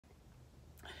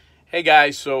Hey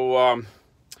guys, so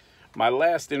my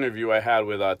last interview I had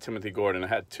with Timothy Gordon, I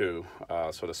had two.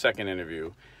 So the second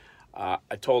interview, I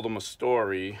told him a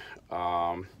story,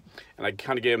 and I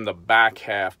kind of gave him the back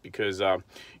half because,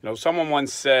 someone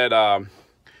once said,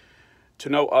 to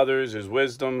know others is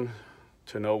wisdom,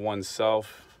 to know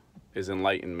oneself is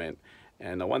enlightenment.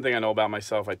 And the one thing I know about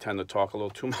myself, I tend to talk a little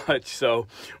too much. So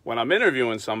when I'm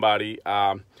interviewing somebody,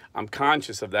 I'm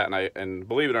conscious of that, and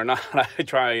believe it or not, I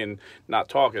try and not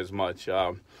talk as much.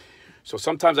 So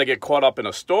sometimes I get caught up in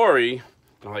a story,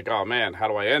 and I'm like, oh man, how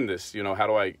do I end this? How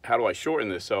do I shorten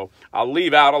this? So I'll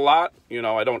leave out a lot.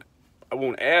 I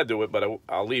won't add to it, but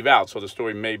I'll leave out, so the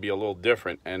story may be a little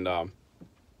different. And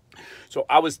so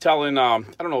I was telling, I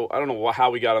don't know how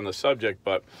we got on the subject,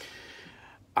 but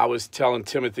I was telling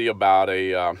Timothy about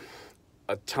a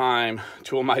time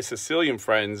two of my Sicilian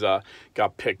friends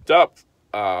got picked up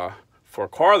for a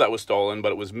car that was stolen,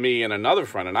 but it was me and another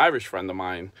friend, an Irish friend of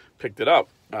mine, picked it up.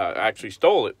 Actually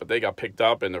stole it, but they got picked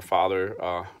up, and their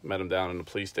father met them down in the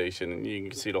police station. And you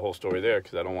can see the whole story there,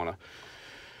 because I don't want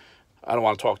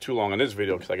to talk too long on this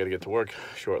video, because I got to get to work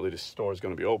shortly. The store is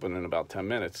going to be open in about 10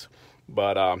 minutes.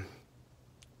 But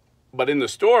in the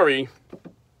story,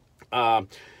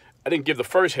 I didn't give the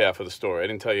first half of the story. I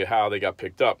didn't tell you how they got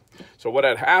picked up. So what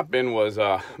had happened was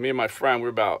me and my friend, we were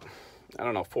about,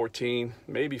 14,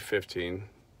 maybe 15,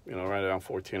 right around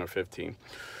 14 or 15.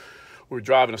 We were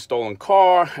driving a stolen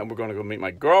car, and we're going to go meet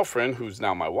my girlfriend, who's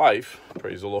now my wife,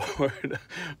 praise the Lord,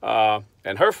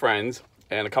 and her friends,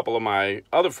 and a couple of my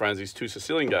other friends, these two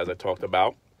Sicilian guys I talked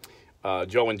about,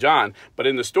 Joe and John. But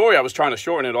in the story, I was trying to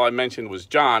shorten it. All I mentioned was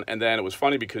John. And then it was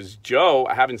funny because Joe,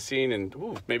 I haven't seen in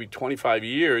maybe 25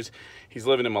 years. He's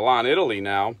living in Milan, Italy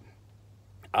now.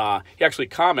 He actually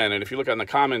commented, if you look on the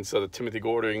comments of the Timothy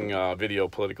Gordon video,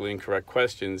 Politically Incorrect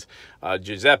Questions,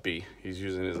 Giuseppe, he's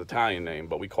using his Italian name,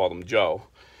 but we called him Joe.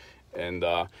 And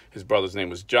his brother's name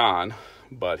was John,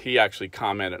 but he actually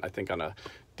commented, I think, on a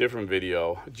different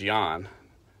video, Gian,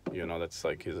 that's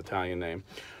like his Italian name.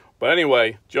 But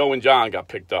anyway, Joe and John got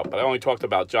picked up. But I only talked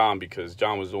about John because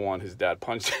John was the one his dad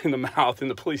punched in the mouth in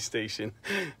the police station.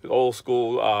 Old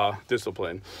school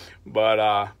discipline.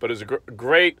 But it was a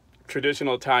great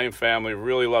traditional Italian family,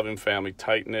 really loving family,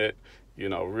 tight-knit.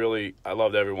 Really, I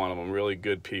loved every one of them. Really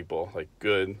good people, like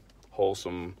good,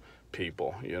 wholesome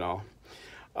people,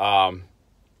 But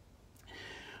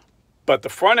the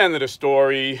front end of the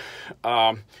story,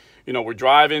 we're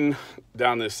driving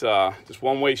down this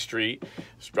one-way street,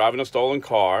 just driving a stolen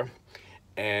car,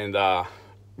 and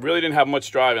really didn't have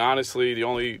much driving. Honestly, the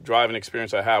only driving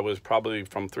experience I had was probably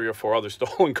from 3 or 4 other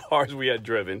stolen cars we had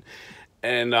driven.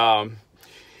 And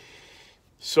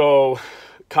so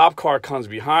cop car comes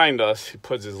behind us, he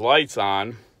puts his lights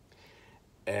on,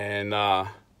 and I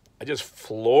just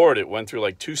floored it, went through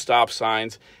like 2 stop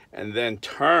signs, and then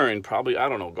turned probably,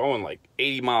 going like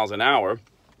 80 miles an hour.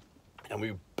 And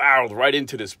we barreled right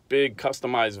into this big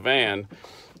customized van.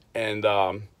 And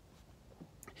I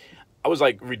was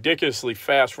like ridiculously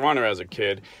fast runner as a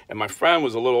kid. And my friend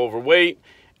was a little overweight,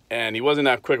 and he wasn't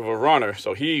that quick of a runner.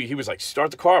 So he was like,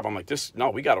 start the car up. I'm like,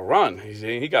 no, we got to run.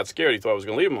 He got scared. He thought I was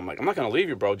going to leave him. I'm like, I'm not going to leave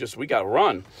you, bro. We got to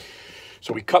run.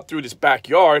 So we cut through this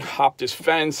backyard, hopped this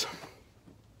fence.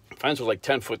 The fence was like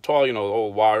 10 foot tall, the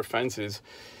old wire fences.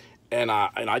 And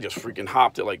I just freaking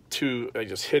hopped it like 2. I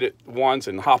just hit it once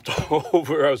and hopped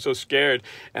over. I was so scared.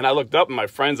 And I looked up, and my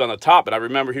friend's on the top. And I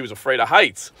remember he was afraid of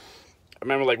heights. I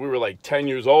remember we were like 10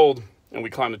 years old, and we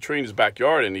climbed a tree in his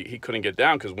backyard, and he couldn't get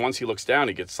down because once he looks down,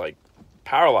 he gets like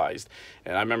paralyzed.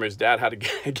 And I remember his dad had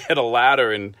to get a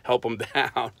ladder and help him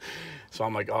down. So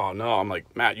I'm like, oh no. I'm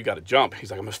like, Matt, you got to jump.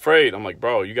 He's like, I'm afraid. I'm like,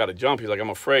 bro, you got to jump. He's like, I'm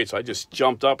afraid. So I just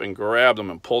jumped up and grabbed him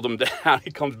and pulled him down.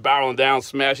 He comes barreling down,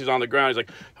 smashes on the ground. He's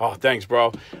like, oh, thanks,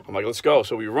 bro. I'm like, let's go.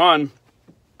 So we run,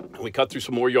 and we cut through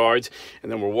some more yards, and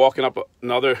then we're walking up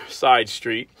another side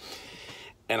street,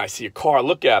 and I see a car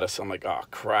look at us. I'm like, oh,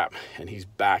 crap. And he's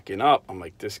backing up. I'm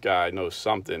like, this guy knows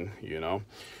something,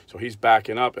 So he's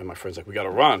backing up, and my friend's like, we got to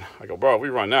run. I go, bro, if we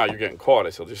run now, you're getting caught. I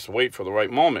said, just wait for the right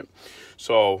moment.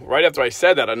 So right after I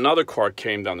said that, another car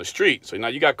came down the street. So now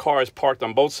you got cars parked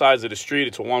on both sides of the street.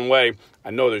 It's a one-way. I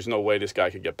know there's no way this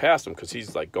guy could get past him because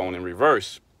he's like going in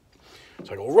reverse.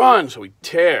 So I go, run. So we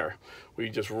tear. We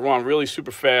just run really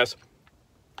super fast.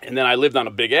 And then I lived on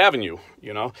a big avenue,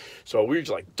 So we were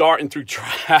just like darting through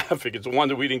traffic. It's a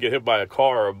wonder we didn't get hit by a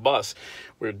car or a bus.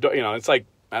 It's like,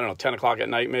 10 o'clock at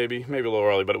night, maybe a little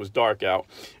early, but it was dark out.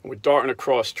 And we're darting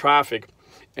across traffic,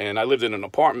 and I lived in an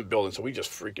apartment building, so we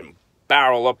just freaking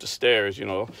barrel up the stairs,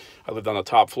 I lived on the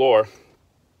top floor,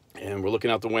 and we're looking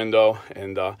out the window,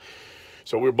 and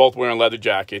So we were both wearing leather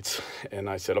jackets, and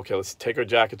I said, okay, let's take our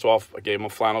jackets off. I gave him a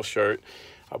flannel shirt.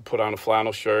 I put on a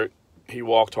flannel shirt. He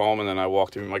walked home, and then I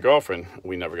walked in with my girlfriend.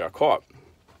 We never got caught.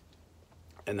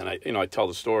 And then I tell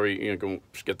the story,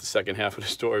 get the second half of the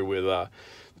story with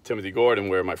Timothy Gordon,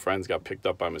 where my friends got picked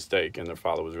up by mistake, and their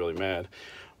father was really mad.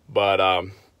 But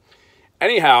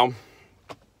anyhow,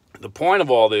 the point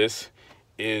of all this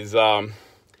is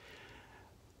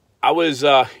I was,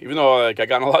 even though I got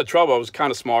in a lot of trouble, I was kind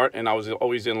of smart, and I was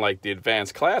always in like the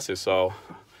advanced classes. So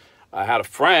I had a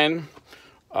friend,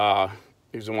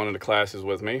 he was in one of the classes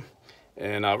with me,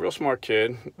 and a real smart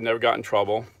kid, never got in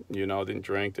trouble, didn't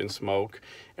drink, didn't smoke.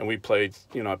 And we played,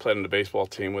 I played on the baseball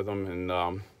team with him,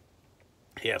 and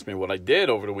he asked me what I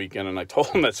did over the weekend, and I told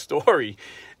him that story,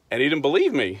 and he didn't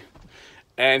believe me.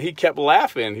 And he kept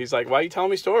laughing. He's like, why are you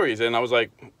telling me stories? And I was like,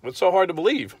 what's so hard to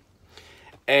believe?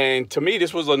 And to me,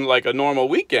 this was like a normal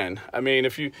weekend. I mean,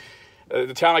 if you,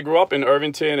 the town I grew up in,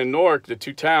 Irvington and Newark, the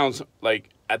two towns, like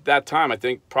at that time, I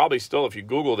think probably still, if you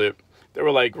Googled it, they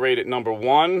were like rated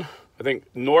 #1. I think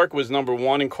Newark was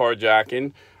 #1 in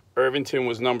carjacking. Irvington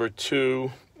was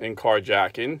 #2 in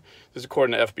carjacking. This is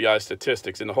according to FBI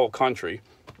statistics in the whole country.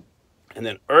 And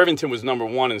then Irvington was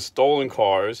 #1 in stolen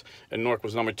cars, and Newark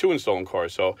was #2 in stolen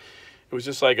cars. So it was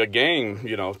just like a game,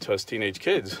 to us teenage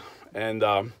kids. And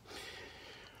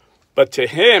but to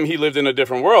him, he lived in a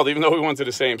different world. Even though we went to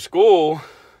the same school,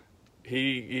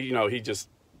 he just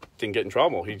didn't get in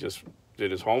trouble. He just did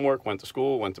his homework, went to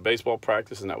school, went to baseball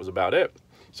practice, and that was about it.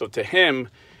 So to him,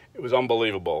 it was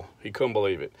unbelievable. He couldn't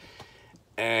believe it.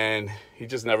 And he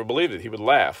just never believed it. He would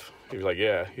laugh. He was like,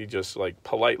 yeah, he just like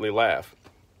politely laugh.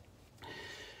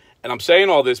 And I'm saying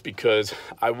all this because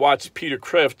I watched Peter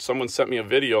Kreeft. Someone sent me a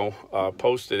video,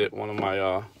 posted it. One of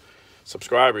my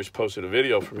subscribers posted a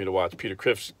video for me to watch, Peter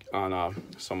Kreeft, on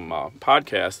some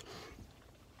podcast.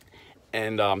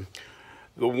 And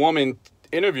the woman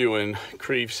interviewing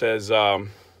Kreeft says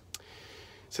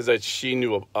that she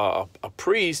knew a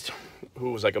priest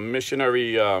who was like a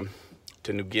missionary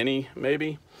to New Guinea,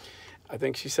 maybe, I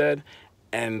think she said.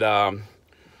 And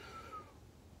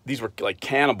these were like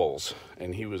cannibals,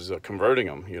 and he was converting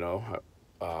them,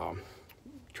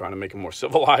 trying to make them more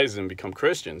civilized and become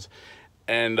Christians.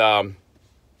 And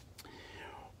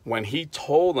when he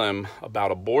told them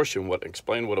about abortion,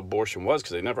 explained what abortion was,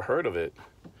 because they never heard of it,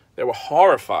 they were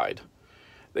horrified.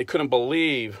 They couldn't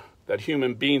believe that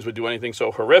human beings would do anything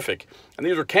so horrific. And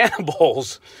these were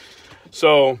cannibals.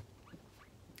 So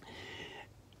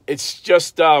it's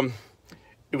just, it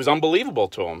was unbelievable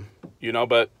to him,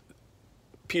 but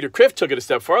Peter Kreeft took it a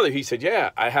step farther. He said,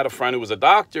 yeah, I had a friend who was a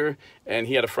doctor, and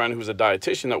he had a friend who was a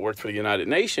dietitian that worked for the United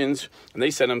Nations, and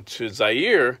they sent him to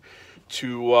Zaire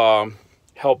to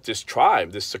help this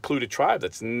tribe, this secluded tribe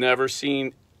that's never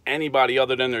seen anybody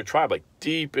other than their tribe, like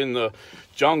deep in the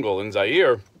jungle in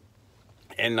Zaire.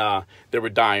 And they were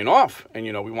dying off, and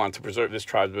we wanted to preserve this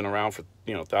tribe's been around for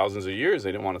thousands of years.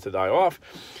 They didn't want it to die off,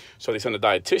 so they sent a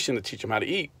dietitian to teach them how to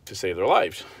eat to save their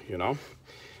lives,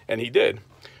 and he did.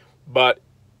 But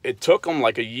it took him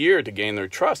like a year to gain their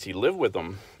trust. He lived with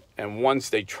them, and once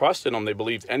they trusted him, they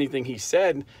believed anything he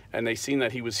said, and they seen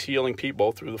that he was healing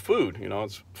people through the food.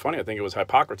 It's funny. I think it was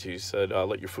Hippocrates. He said,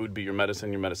 "Let your food be your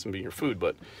medicine be your food."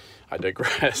 But I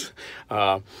digress.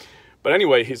 But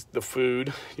anyway, the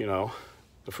food,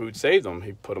 the food saved him.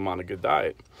 He put him on a good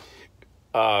diet.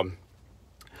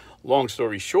 Long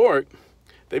story short,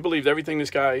 they believed everything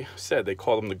this guy said. They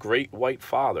called him the Great White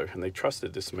Father, and they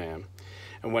trusted this man.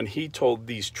 And when he told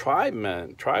these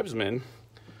tribesmen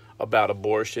about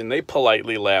abortion, they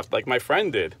politely laughed like my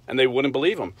friend did, and they wouldn't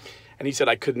believe him. And he said,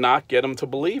 I could not get them to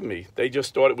believe me. They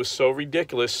just thought it was so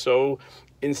ridiculous, so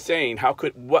insane. How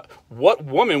could, what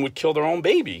woman would kill their own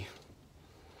baby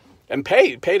and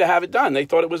pay to have it done? They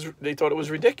thought it was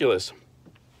ridiculous.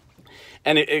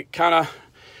 And it kind of,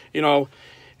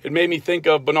 it made me think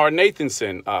of Bernard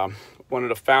Nathanson, one of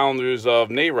the founders of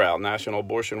NARAL, National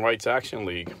Abortion Rights Action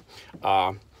League.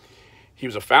 He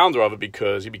was a founder of it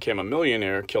because he became a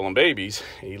millionaire killing babies.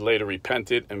 He later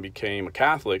repented and became a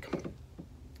Catholic.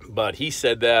 But he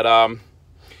said that,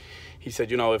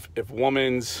 if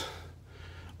women's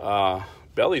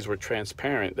bellies were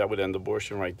transparent, that would end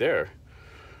abortion right there.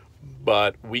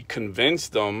 But we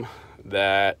convinced them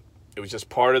that it was just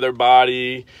part of their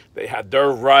body. They had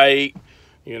their right.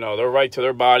 Their right to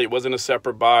their body. It wasn't a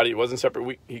separate body. It wasn't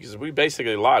separate. We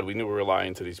basically lied. We knew we were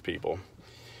lying to these people.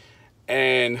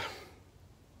 And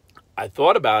I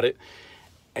thought about it.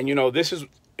 And, this is,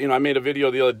 I made a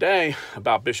video the other day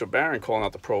about Bishop Barron calling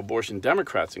out the pro-abortion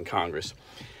Democrats in Congress.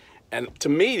 And to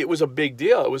me, it was a big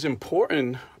deal. It was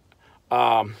important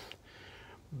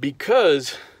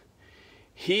because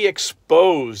he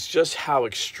exposed just how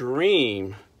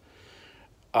extreme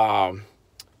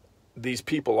these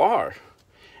people are.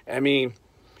 I mean,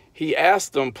 he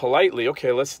asked them politely,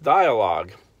 okay, let's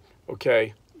dialogue.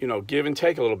 Okay, you know, give and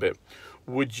take a little bit.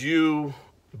 Would you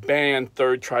ban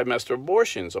third trimester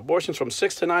abortions from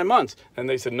 6 to 9 months? And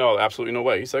they said, no, absolutely no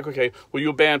way. He's like, okay, will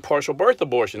you ban partial birth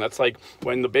abortion? That's like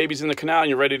when the baby's in the canal and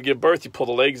you're ready to give birth, you pull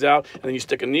the legs out and then you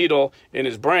stick a needle in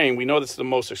his brain. We know that's the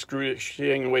most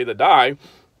excruciating way to die.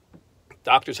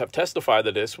 Doctors have testified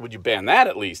to this. Would you ban that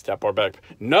at least, that barbaric?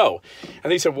 No. And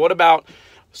they said, what about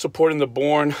supporting the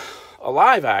Born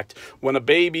Alive Act, when a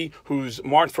baby who's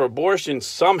marked for abortion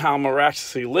somehow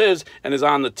miraculously lives and is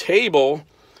on the table,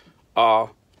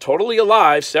 totally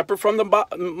alive, separate from the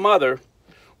mother?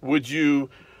 Would you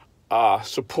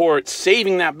support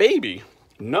saving that baby?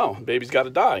 No, baby's got to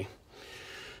die.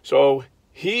 So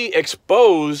he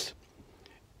exposed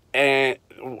and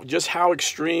just how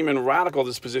extreme and radical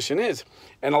this position is.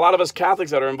 And a lot of us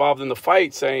Catholics that are involved in the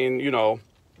fight saying, you know,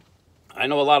 I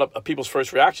know a lot of people's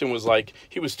first reaction was like,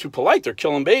 he was too polite, they're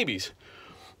killing babies.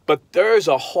 But there's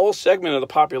a whole segment of the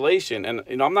population, and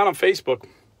you know, I'm not on Facebook,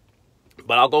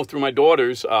 but I'll go through my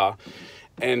daughters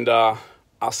and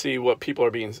I'll see what people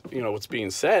are being, you know, what's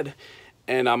being said.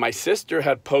 And my sister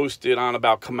had posted on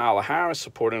about Kamala Harris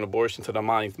supporting abortion to the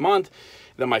 9th month.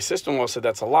 Then my sister-in-law said,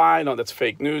 that's a lie. No, that's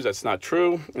fake news. That's not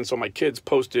true. And so my kids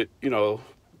posted, you know,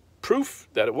 proof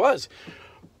that it was.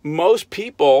 Most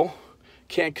people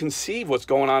can't conceive what's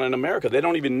going on in America. They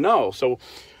don't even know. So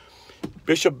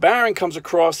Bishop Barron comes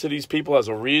across to these people as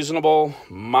a reasonable,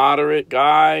 moderate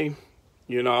guy.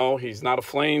 You know, he's not a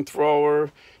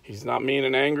flamethrower. He's not mean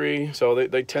and angry. So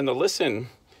they tend to listen.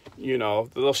 You know,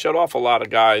 they'll shut off a lot of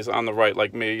guys on the right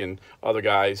like me and other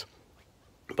guys,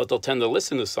 but they'll tend to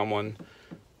listen to someone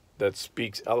that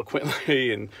speaks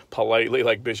eloquently and politely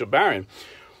like Bishop Barron.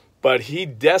 But he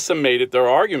decimated their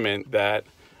argument that,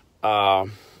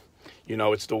 you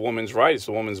know, it's the woman's right, it's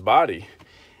the woman's body.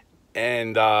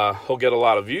 And he'll get a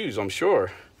lot of views, I'm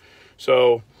sure.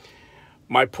 So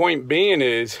my point being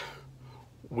is,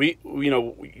 we've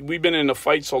been in the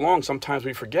fight so long, sometimes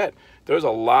we forget. There's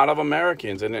a lot of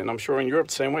Americans, and I'm sure in Europe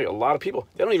the same way, a lot of people,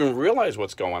 they don't even realize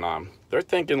what's going on. They're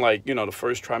thinking like, you know, the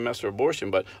first trimester abortion,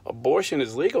 but abortion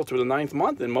is legal through the 9th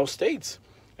month in most states.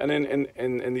 And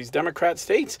in these Democrat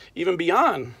states, even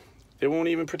beyond, they won't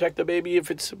even protect the baby if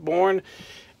it's born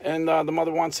and the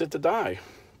mother wants it to die.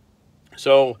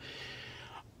 So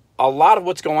a lot of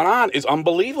what's going on is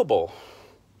unbelievable.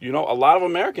 You know, a lot of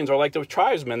Americans are like the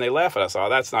tribesmen. They laugh at us. Oh,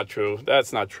 that's not true.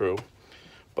 That's not true.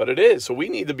 But it is. So we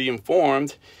need to be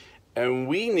informed, and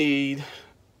we need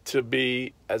to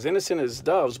be as innocent as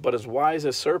doves, but as wise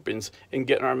as serpents in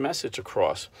getting our message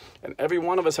across. And every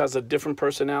one of us has a different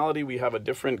personality. We have a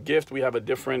different gift. We have a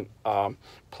different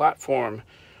platform.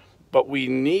 But we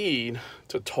need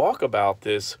to talk about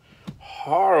this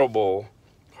horrible,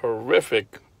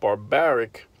 horrific,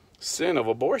 barbaric sin of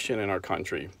abortion in our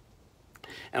country.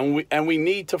 And we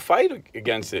need to fight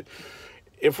against it.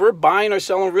 If we're buying or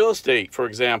selling real estate, for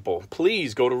example,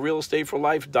 please go to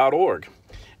realestateforlife.org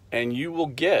and you will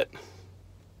get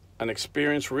an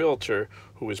experienced realtor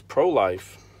who is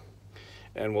pro-life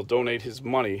and will donate his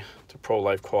money to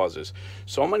pro-life causes.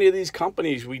 So many of these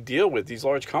companies we deal with, these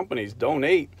large companies,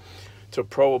 donate to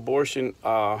pro-abortion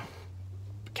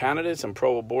candidates and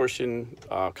pro-abortion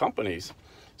companies.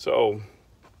 So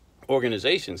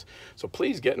organizations. So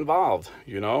please get involved,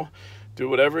 you know. Do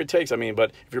whatever it takes. I mean,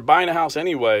 but if you're buying a house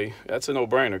anyway, that's a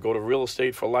no-brainer. Go to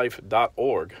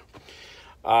realestateforlife.org.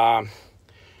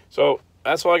 So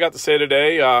that's all I got to say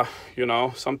today. You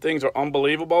know, some things are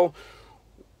unbelievable.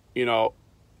 You know,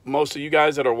 most of you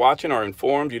guys that are watching are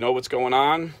informed. You know what's going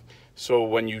on. So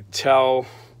when you tell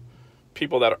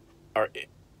people that are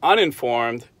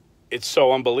uninformed, it's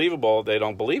so unbelievable, they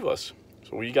don't believe us.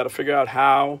 So we got to figure out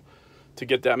how to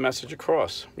get that message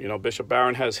across. You know, Bishop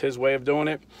Barron has his way of doing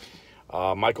it.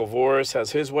 Michael Voris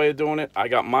has his way of doing it. I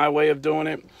got my way of doing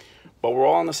it. But we're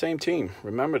all on the same team.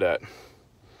 Remember that.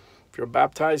 If you're a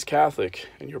baptized Catholic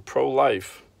and you're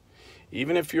pro-life,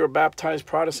 even if you're a baptized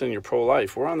Protestant and you're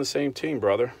pro-life, we're on the same team,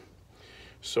 brother.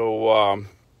 So,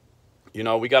 you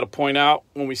know, we got to point out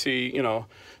when we see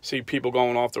people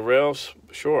going off the rails,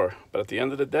 sure. But at the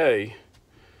end of the day,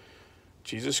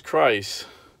 Jesus Christ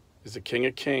is the King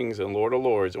of Kings and Lord of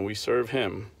Lords, and we serve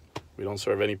him. We don't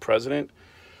serve any president.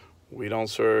 We don't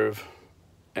serve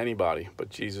anybody but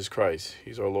Jesus Christ.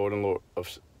 He's our Lord and Lord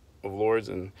of Lords,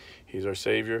 and he's our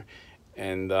Savior.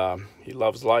 And he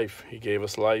loves life. He gave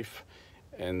us life,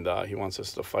 and he wants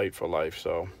us to fight for life.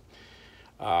 So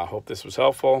I hope this was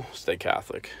helpful. Stay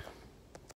Catholic.